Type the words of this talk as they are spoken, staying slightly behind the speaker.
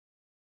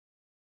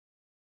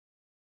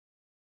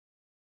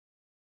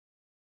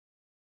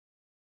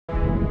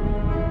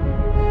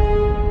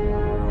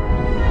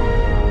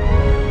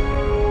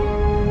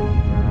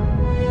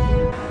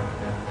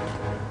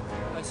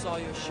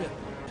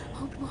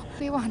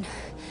Everyone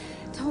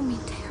told me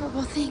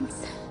terrible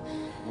things.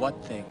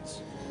 What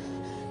things?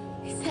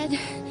 They said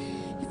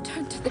you've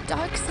turned to the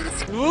dark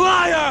side.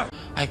 Liar!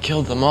 I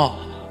killed them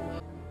all.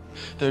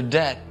 They're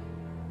dead.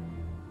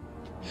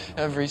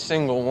 Every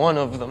single one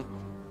of them.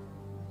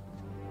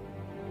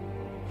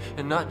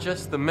 And not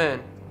just the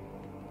men,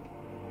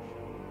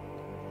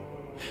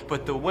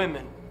 but the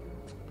women.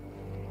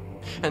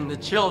 And the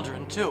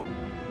children, too.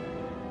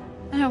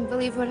 I don't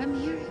believe what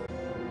I'm hearing.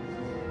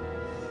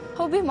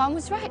 Obi-Wan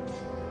was right.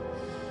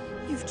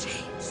 You've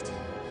changed.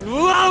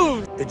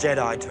 Whoa! The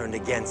Jedi turned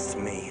against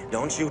me.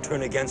 Don't you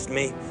turn against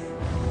me?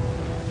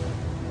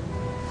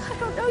 I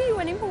don't know you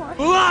anymore.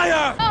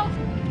 Liar! Oh.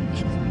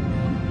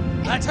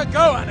 Let her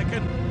go,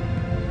 Anakin.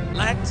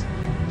 Let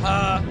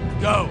her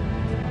go.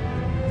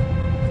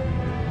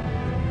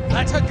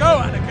 Let her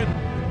go, Anakin.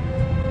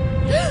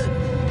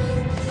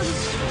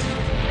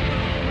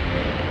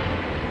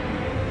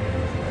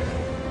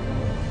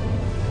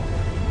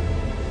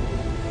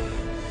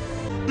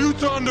 You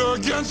turned her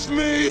against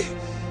me!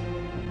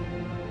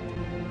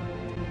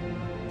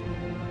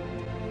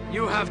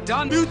 You have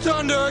done. You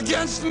turned her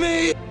against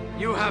me!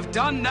 You have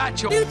done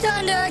that. You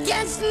turned her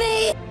against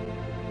me!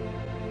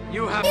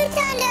 You have. You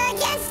turned her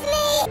against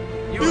me!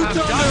 You have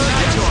done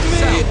that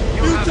yourself.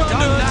 You have done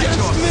that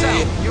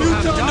yourself. You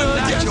have done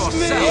that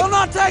yourself. You'll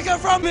not take her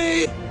from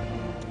me!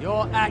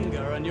 Your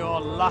anger and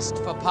your lust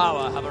for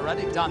power have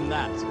already done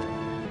that.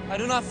 I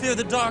do not fear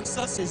the dark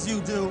side as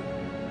you do.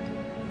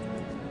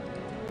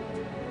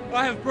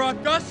 I have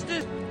brought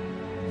justice,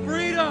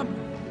 freedom,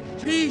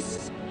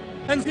 peace,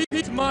 and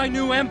peace to my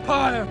new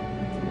empire.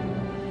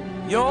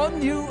 Your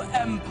new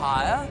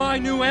empire? My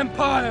new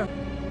empire.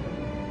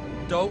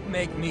 Don't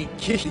make me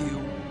kill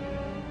you.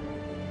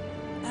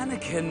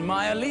 Anakin,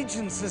 my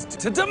allegiance is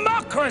to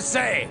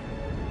democracy!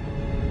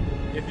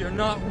 If you're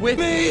not with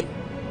me,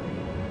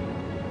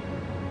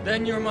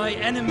 then you're my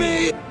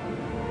enemy.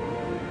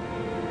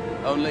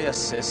 Only a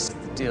Sith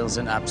deals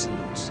in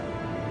absolutes.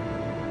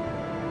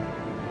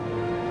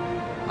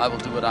 I will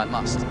do what I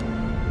must.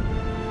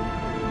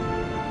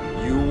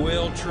 You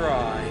will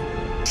try.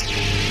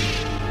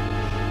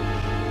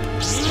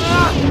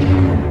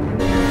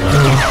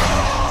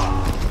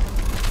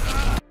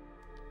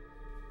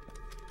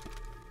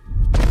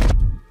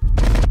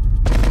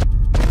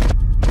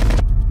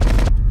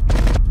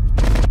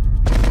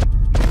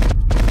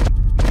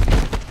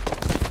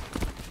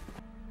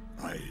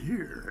 I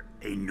hear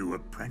a new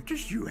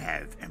apprentice you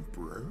have,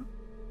 Emperor.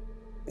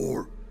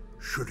 Or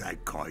should I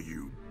call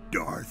you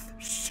Darth?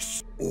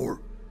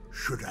 Or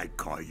should I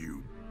call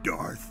you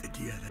Darth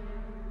Idiot?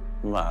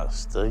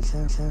 Master,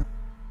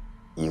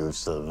 you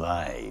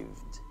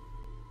survived.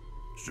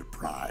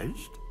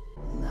 Surprised?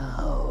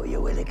 Now you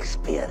will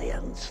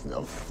experience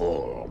the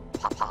full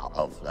power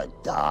of the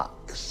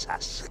dark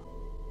Sask.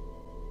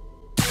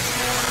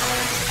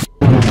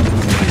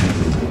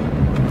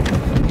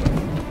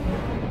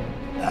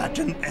 At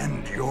an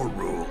end, your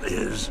rule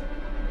is.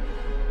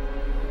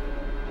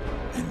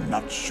 And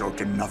not short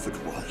enough it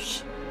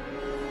was.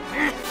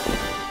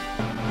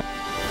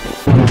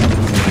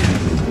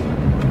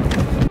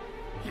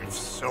 If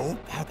so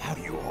how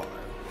you are,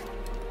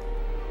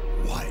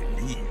 why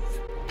leave?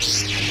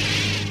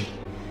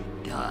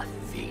 Darth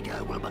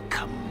Vader will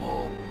become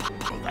more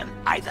powerful than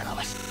either of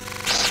us.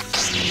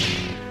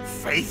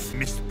 Faith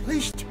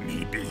misplaced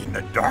me being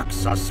the dark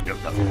Sask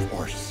of the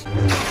Force.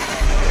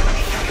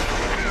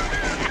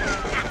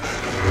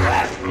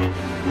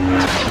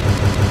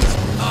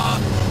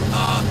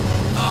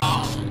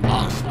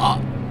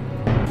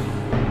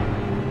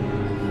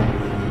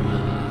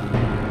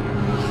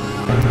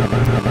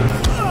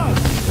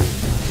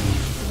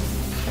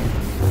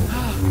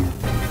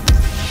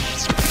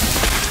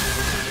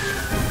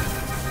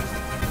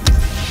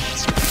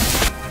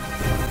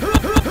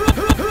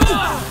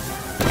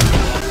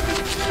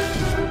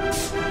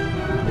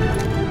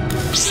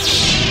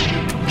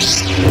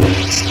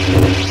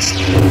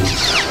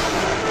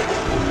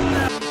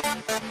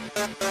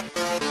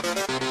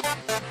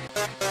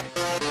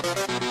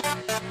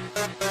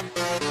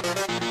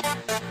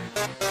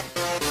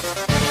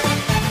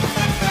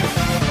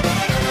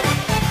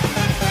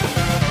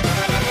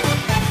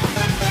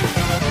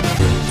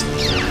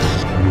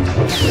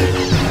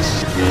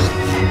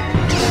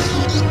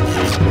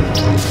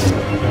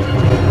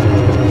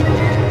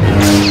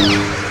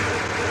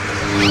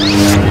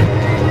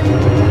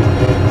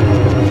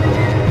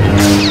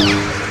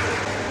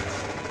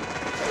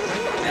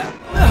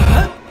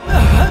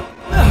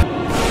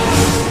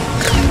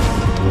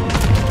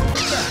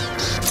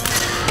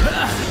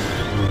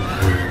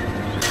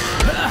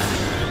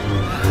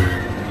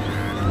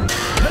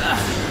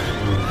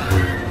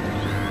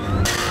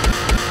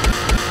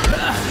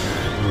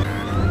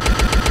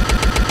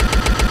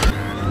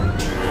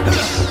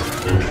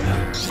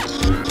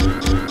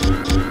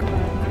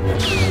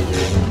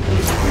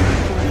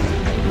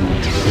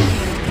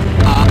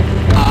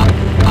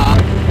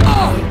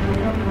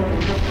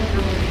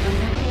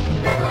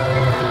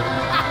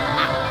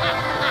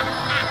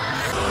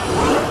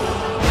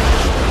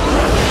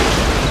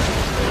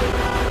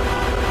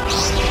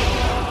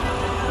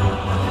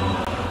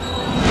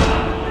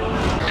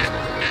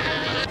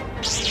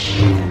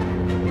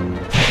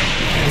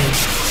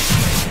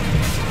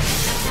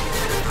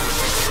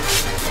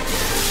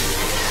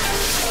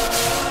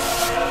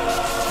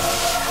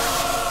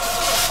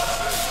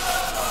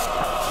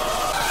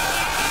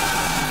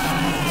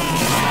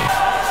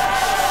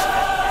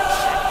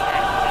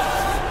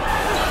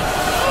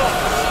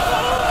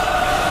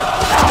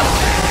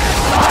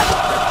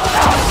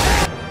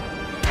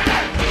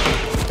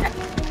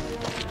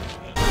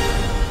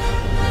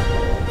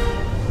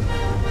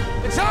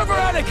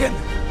 Anakin!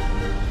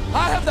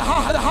 I have the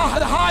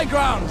high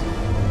ground!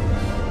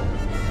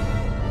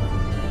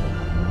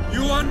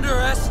 You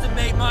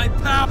underestimate my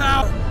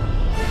power!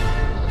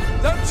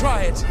 Don't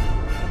try it!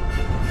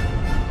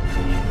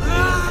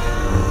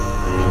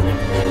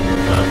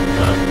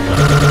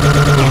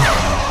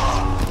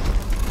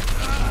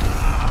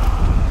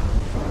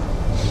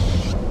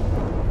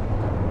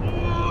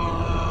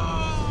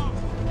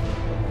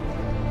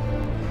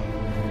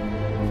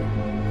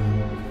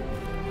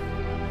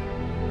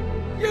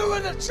 You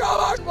were the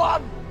chosen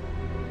one!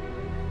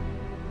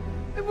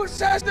 It was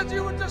said that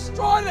you would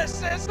destroy the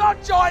Sith,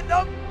 not join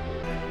them!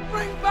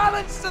 Bring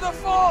balance to the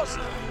Force!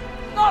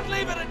 Not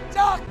leave it in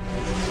dark